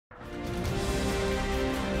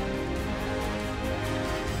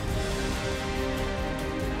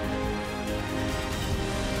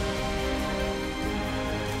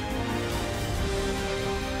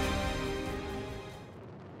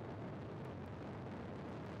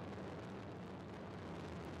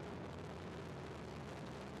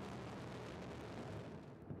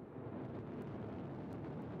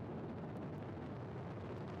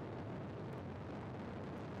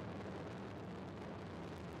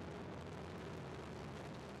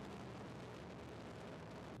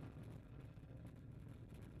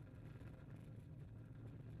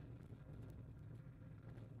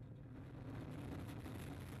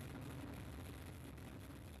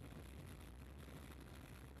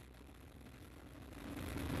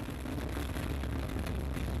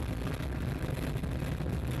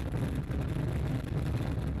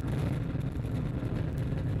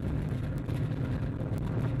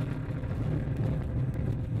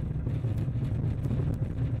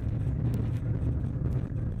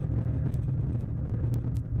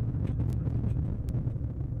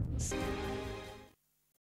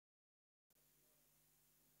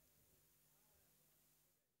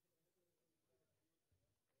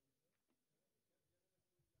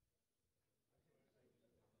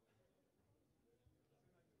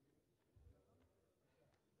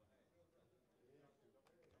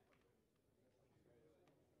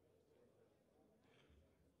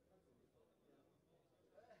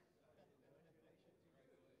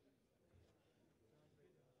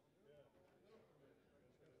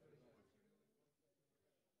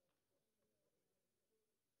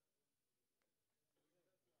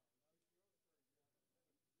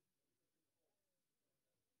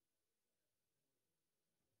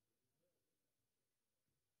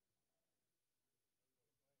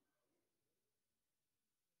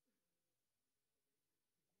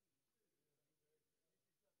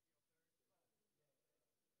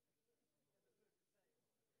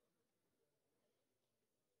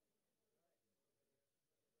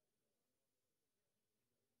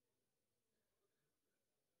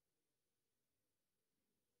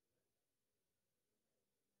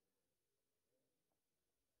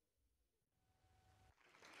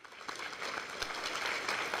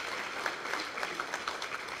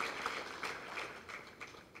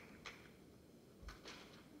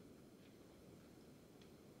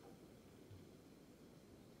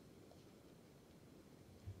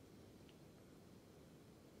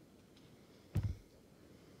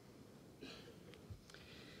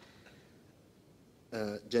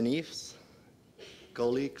Genevieve,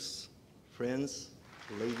 colleagues, friends,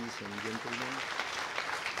 ladies and gentlemen.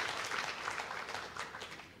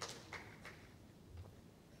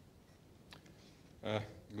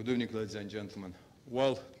 Good evening, ladies and gentlemen.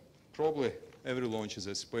 Well, probably every launch is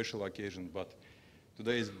a special occasion, but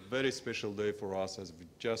today is a very special day for us as we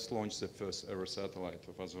just launched the first ever satellite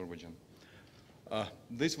of Azerbaijan.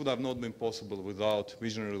 This would have not been possible without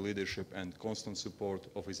visionary leadership and constant support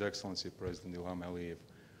of His Excellency President Ilham Aliyev,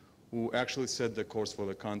 who actually set the course for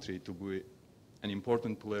the country to be an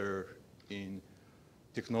important player in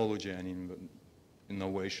technology and in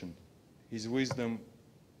innovation. His wisdom,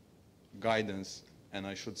 guidance, and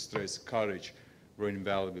I should stress courage were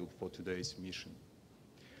invaluable for today's mission.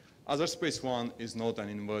 Azerspace One is not an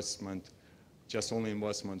investment, just only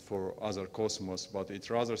investment for Azercosmos, but it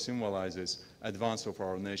rather symbolizes advance of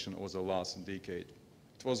our nation over the last decade.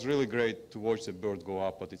 It was really great to watch the bird go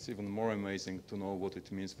up, but it's even more amazing to know what it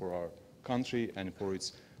means for our country and for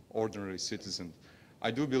its ordinary citizens.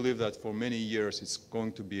 I do believe that for many years it's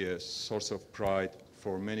going to be a source of pride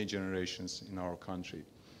for many generations in our country.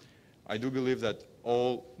 I do believe that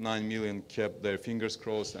all 9 million kept their fingers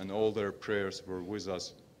crossed and all their prayers were with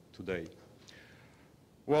us today.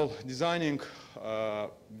 Well, designing,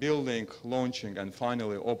 building, launching, and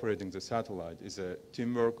finally operating the satellite is a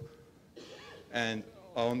teamwork. And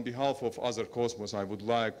on behalf of Azercosmos, I would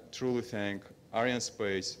like to truly thank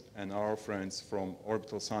Azerspace and our friends from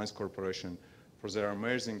Orbital Science Corporation for their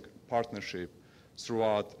amazing partnership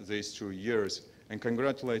throughout these 2 years, and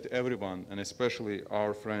congratulate everyone, and especially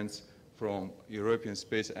our friends from European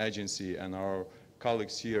Space Agency and our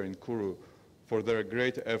colleagues here in Kuru for their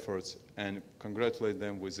great efforts, and congratulate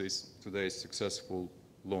them with today's successful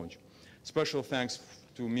launch. Special thanks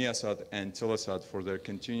to Miasat and Telesat for their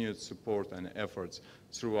continued support and efforts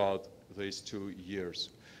throughout these 2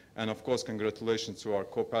 years. And of course, congratulations to our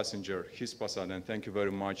co-passenger, Hispasat, and thank you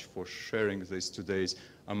very much for sharing today's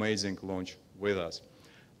amazing launch with us.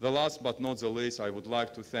 The last but not the least, I would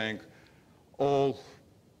like to thank all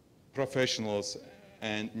professionals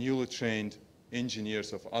and newly trained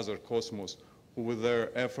engineers of Azercosmos who with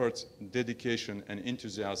their efforts, dedication and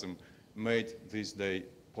enthusiasm made this day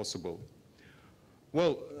possible.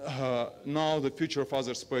 Well, now the future of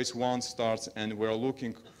Azerspace One starts, and we're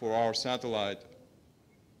looking for our satellite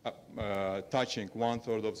touching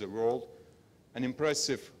 1/3 of the world. An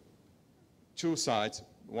impressive 2 sites,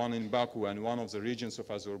 one in Baku and one of the regions of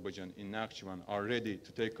Azerbaijan in Nakhchivan, are ready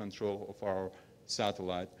to take control of our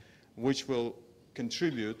satellite, which will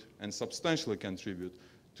contribute and substantially contribute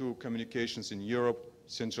to communications in Europe,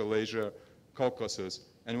 Central Asia, Caucasus,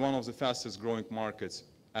 and one of the fastest growing markets,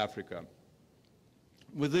 Africa.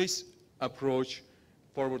 With this approach,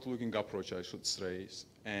 forward-looking approach, I should say,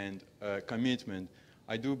 and commitment,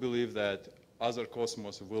 I do believe that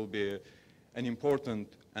Azercosmos will be an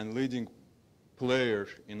important and leading player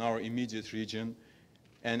in our immediate region,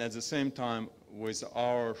 and at the same time, with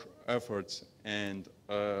our efforts and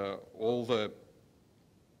all the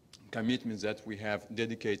commitments that we have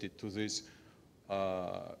dedicated to this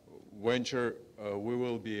venture, we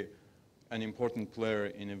will be an important player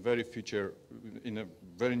in a very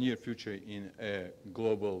near future in a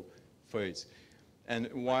global phase. And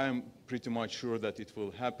why I'm pretty much sure that it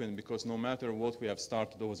will happen, because no matter what we have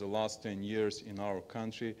started over the last 10 years in our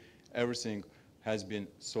country, everything has been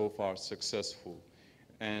so far successful.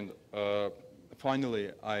 And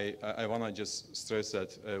finally, I want to just stress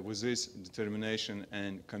that with this determination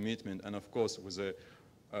and commitment, and of course with the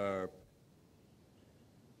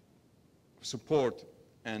support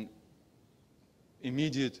and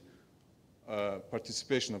immediate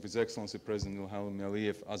participation of His Excellency President Ilham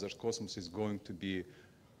Aliyev, Azercosmos is going to be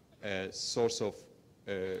a source of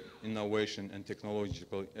innovation and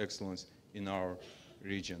technological excellence in our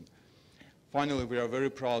region. Finally, we are very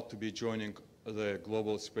proud to be joining the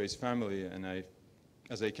global space family, and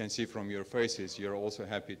as I can see from your faces, you're also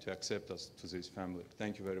happy to accept us to this family.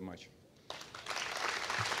 Thank you very much.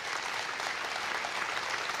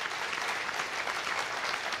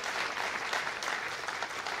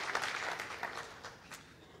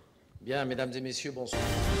 Bien, mesdames et messieurs, bonsoir.